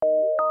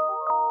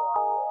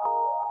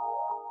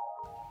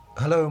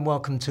Hello and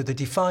welcome to the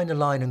Define,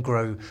 Align and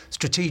Grow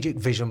Strategic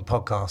Vision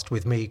podcast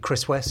with me,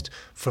 Chris West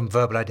from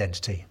Verbal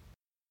Identity.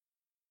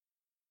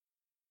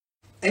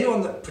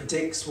 Anyone that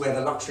predicts where the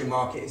luxury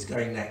market is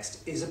going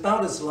next is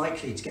about as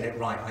likely to get it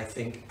right, I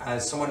think,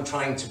 as someone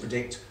trying to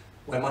predict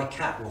where my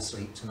cat will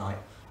sleep tonight.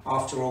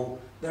 After all,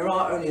 there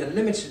are only a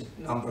limited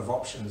number of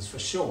options for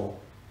sure,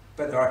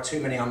 but there are too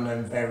many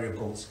unknown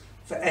variables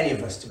for any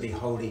of us to be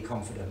wholly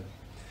confident.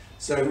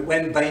 So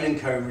when Bain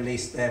 & Co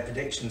released their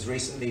predictions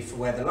recently for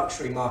where the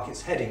luxury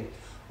market's heading,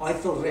 I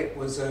thought it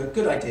was a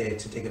good idea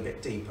to dig a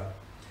bit deeper.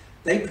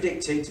 They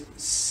predicted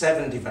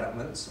 7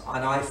 developments,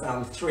 and I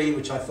found 3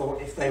 which I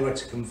thought if they were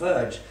to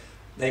converge,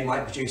 they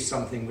might produce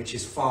something which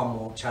is far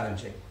more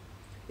challenging.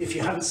 If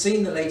you haven't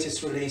seen the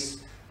latest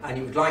release and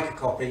you would like a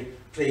copy,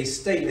 please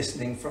stay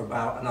listening for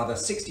about another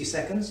 60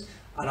 seconds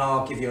and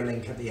I'll give you a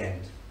link at the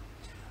end.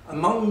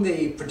 Among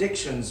the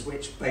predictions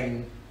which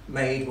Bain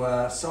made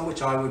were some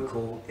which I would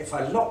call, if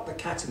I lock the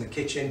cat in the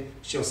kitchen,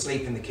 she'll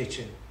sleep in the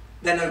kitchen.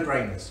 They're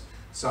no-brainers,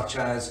 such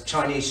as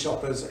Chinese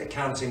shoppers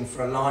accounting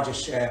for a larger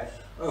share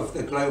of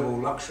the global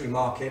luxury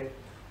market,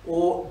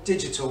 or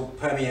digital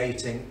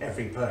permeating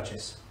every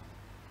purchase.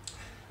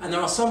 And there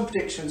are some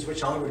predictions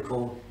which I would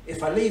call,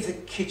 if I leave the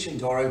kitchen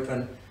door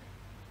open,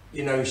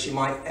 you know, she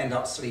might end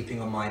up sleeping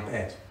on my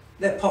bed.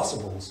 They're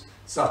possibles,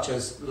 such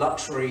as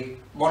luxury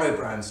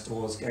monobrand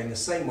stores going the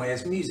same way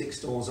as music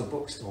stores or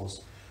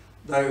bookstores.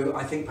 Though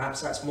I think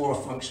perhaps that's more a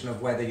function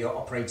of whether you're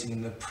operating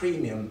in the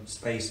premium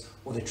space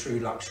or the true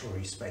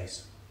luxury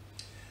space.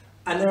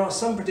 And there are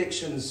some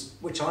predictions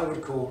which I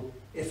would call,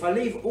 if I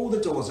leave all the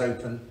doors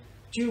open,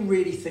 do you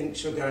really think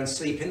she'll go and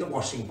sleep in the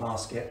washing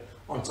basket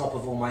on top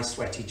of all my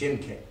sweaty gym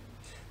kit?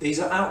 These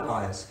are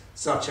outliers,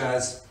 such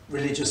as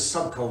religious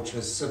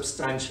subcultures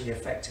substantially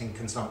affecting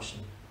consumption.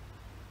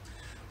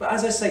 But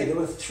as I say, there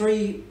were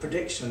 3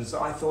 predictions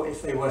that I thought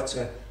if they were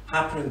to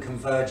happen and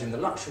converge in the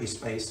luxury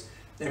space,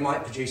 they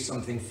might produce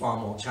something far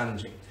more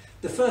challenging.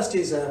 The first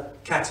is a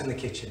cat in the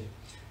kitchen.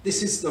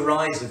 This is the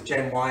rise of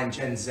Gen Y and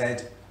Gen Z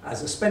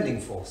as a spending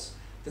force.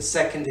 The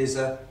second is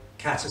a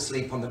cat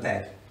asleep on the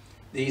bed.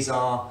 These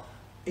are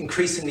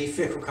increasingly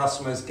fickle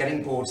customers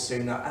getting bored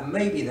sooner and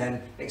maybe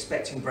then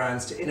expecting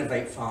brands to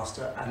innovate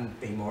faster and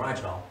be more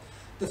agile.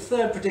 The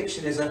third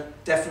prediction is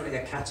definitely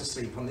a cat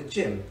asleep on the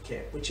gym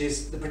kit, which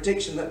is the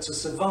prediction that to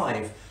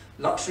survive,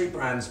 luxury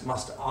brands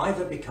must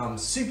either become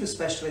super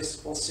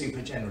specialists or super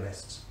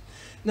generalists.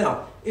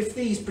 Now, if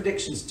these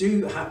predictions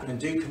do happen and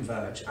do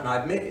converge, and I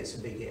admit it's a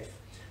big if,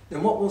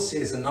 then what we'll see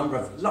is a number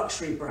of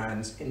luxury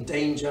brands in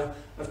danger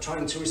of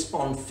trying to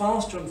respond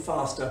faster and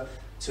faster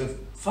to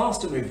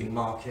faster moving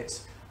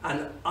markets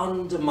and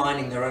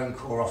undermining their own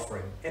core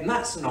offering. In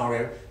that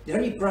scenario, the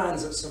only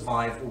brands that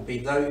survive will be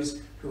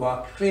those who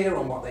are clear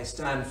on what they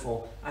stand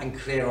for and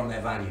clear on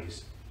their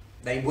values.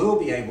 They will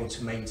be able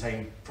to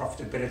maintain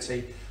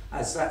profitability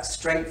as that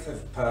strength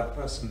of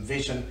purpose and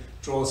vision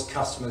draws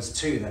customers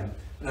to them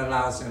and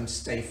allows them to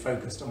stay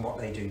focused on what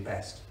they do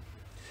best.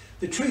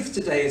 The truth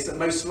today is that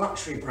most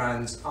luxury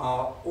brands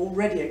are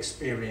already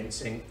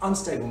experiencing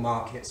unstable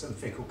markets and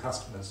fickle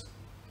customers.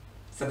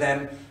 For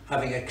them,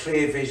 having a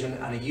clear vision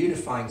and a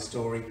unifying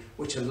story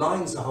which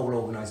aligns the whole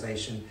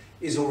organisation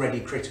is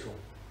already critical.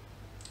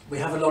 We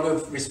have a lot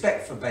of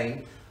respect for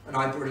Bain, and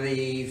I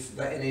believe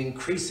that in an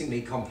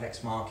increasingly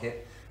complex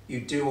market, you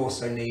do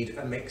also need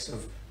a mix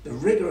of the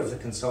rigour of the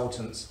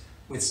consultants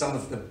with some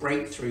of the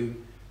breakthrough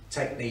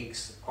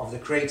techniques of the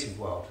creative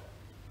world.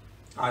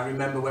 I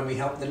remember when we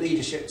helped the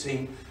leadership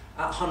team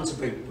at Hunter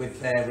Boot with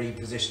their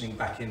repositioning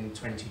back in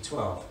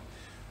 2012.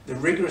 The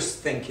rigorous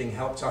thinking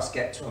helped us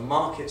get to a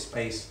market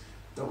space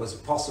that was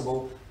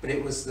possible, but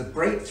it was the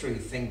breakthrough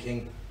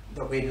thinking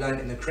that we learned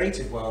in the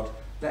creative world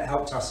that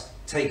helped us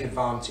take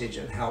advantage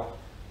and help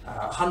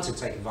Hunter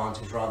take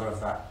advantage rather of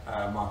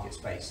that market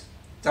space.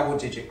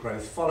 Double-digit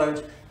growth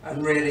followed,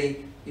 and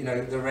really, you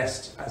know, the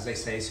rest, as they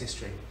say, is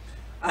history.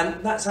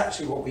 And that's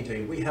actually what we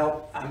do. We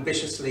help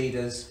ambitious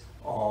leaders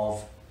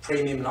of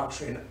premium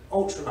luxury and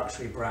ultra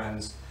luxury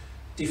brands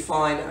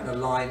define and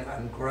align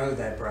and grow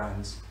their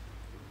brands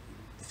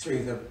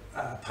through the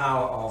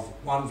power of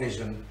one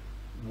vision,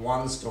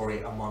 one story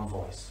and one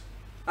voice.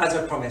 As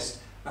I promised,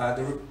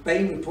 the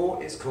Bain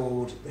report is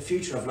called The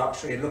Future of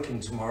Luxury and Looking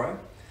Tomorrow.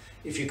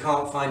 If you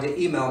can't find it,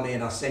 email me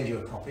and I'll send you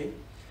a copy.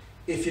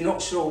 If you're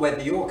not sure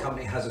whether your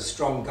company has a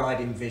strong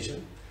guiding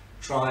vision,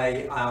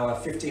 try our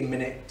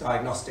 15-minute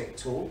diagnostic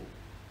tool.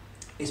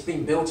 It's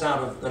been built out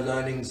of the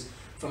learnings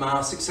from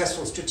our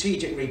successful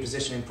strategic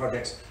repositioning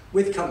projects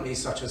with companies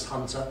such as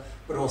Hunter,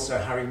 but also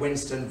Harry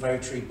Winston,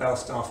 Votary,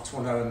 Belstaff,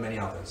 Tourneau and many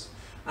others.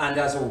 And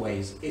as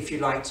always, if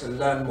you'd like to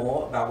learn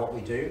more about what we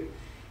do,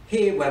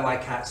 hear where my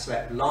cat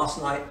slept last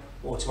night,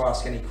 or to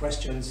ask any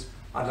questions,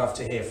 I'd love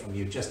to hear from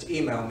you. Just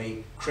email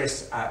me,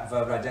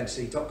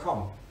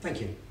 chris@verbalidentity.com.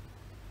 Thank you.